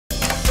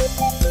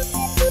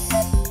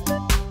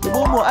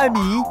摸艾米。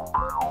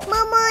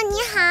摸摸你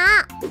好。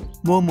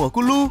摸摸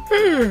咕噜。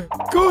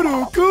咕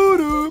噜咕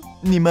噜。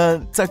你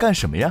们在干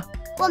什么呀？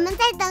我们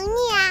在等你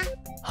啊。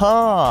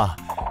哈，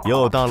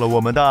又到了我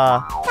们的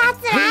大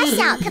自然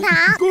小课堂。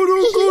咕噜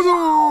咕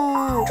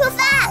噜。出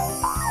发。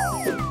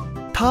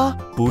他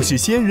不是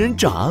仙人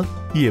掌，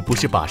也不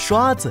是把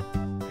刷子，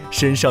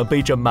身上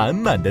背着满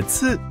满的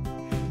刺，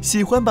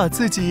喜欢把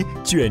自己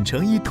卷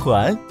成一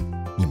团。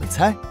你们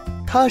猜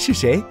他是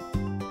谁？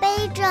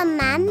背着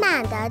满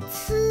满的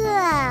刺，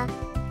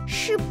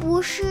是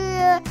不是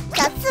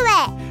小刺猬？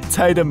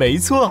猜得没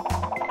错，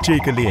这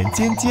个脸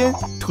尖尖、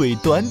腿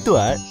短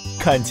短，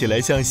看起来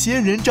像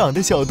仙人掌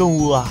的小动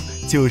物啊，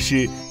就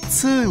是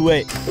刺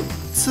猬。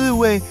刺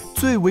猬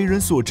最为人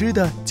所知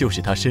的就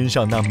是它身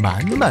上那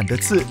满满的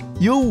刺，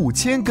有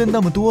5000根那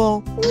么多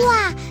哦。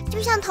哇，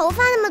就像头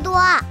发那么多。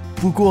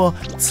不过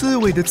刺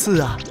猬的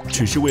刺啊，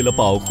只是为了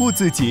保护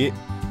自己，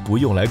不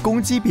用来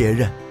攻击别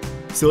人，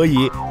所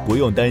以不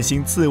用担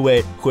心刺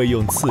猬会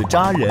用刺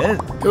扎人。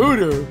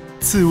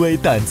刺猬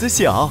胆子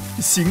小，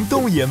行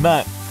动也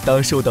慢，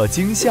当受到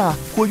惊吓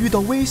或遇到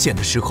危险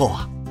的时候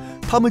啊，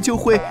它们就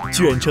会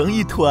卷成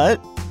一团，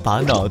把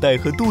脑袋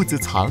和肚子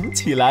藏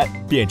起来，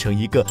变成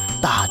一个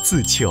大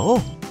刺球。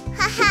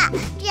哈哈，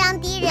这样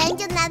敌人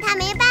就拿它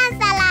没办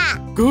法啦。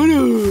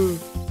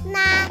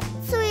那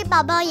刺猬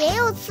宝宝也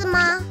有刺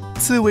吗？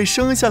刺猬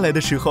生下来的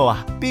时候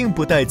啊，并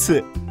不带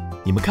刺。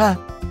你们看，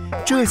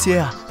这些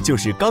啊，就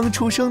是刚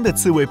出生的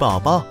刺猬宝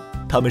宝，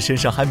它们身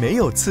上还没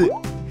有刺，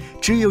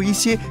只有一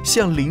些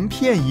像鳞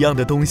片一样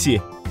的东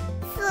西。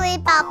刺猬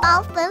宝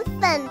宝粉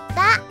粉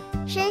的，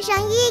身上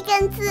一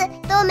根刺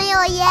都没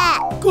有耶。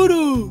咕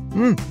噜。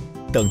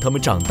等它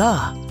们长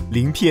大，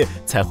鳞片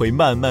才会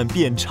慢慢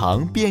变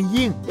长变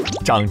硬，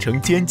长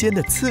成尖尖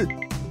的刺。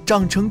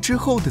长成之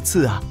后的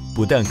刺啊，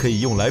不但可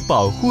以用来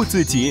保护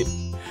自己，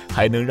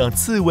还能让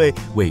刺猬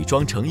伪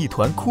装成一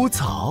团枯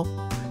草，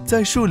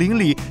在树林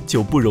里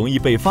就不容易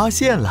被发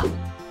现了。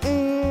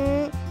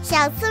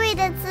小刺猬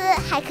的刺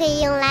还可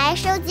以用来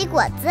收集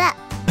果子。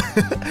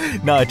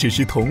那只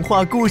是童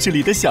话故事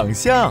里的想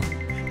象，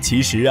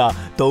其实啊，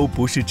都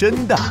不是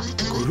真的。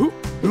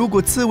如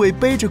果刺猬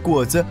背着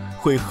果子，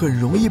会很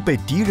容易被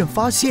敌人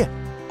发现，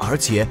而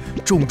且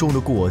重重的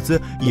果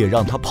子也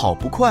让它跑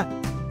不快，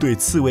对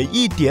刺猬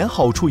一点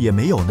好处也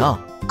没有呢。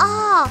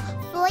哦，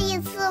所以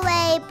刺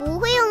猬不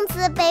会用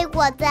刺背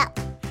果子。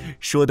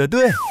说得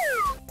对。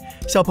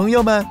小朋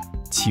友们，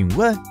请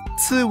问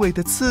刺猬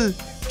的刺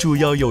主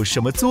要有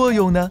什么作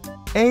用呢？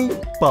 A.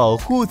 保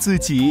护自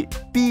己。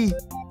 B.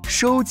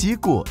 收集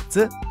果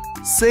子。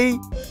 C.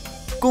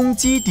 攻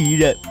击敌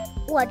人。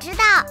我知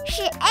道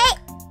是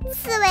A，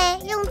 刺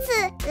猬用刺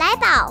来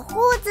保护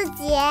自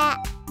己。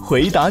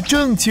回答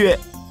正确。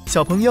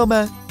小朋友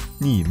们，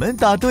你们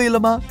答对了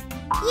吗？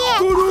耶，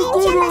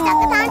今天的小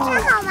课堂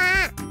真好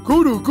玩。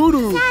咕噜咕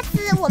噜。下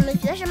次我们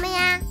学什么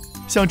呀？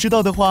想知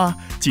道的话，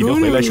记得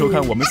回来收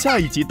看我们下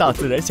一集大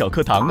自然小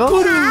课堂哦。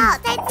好，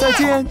再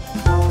见。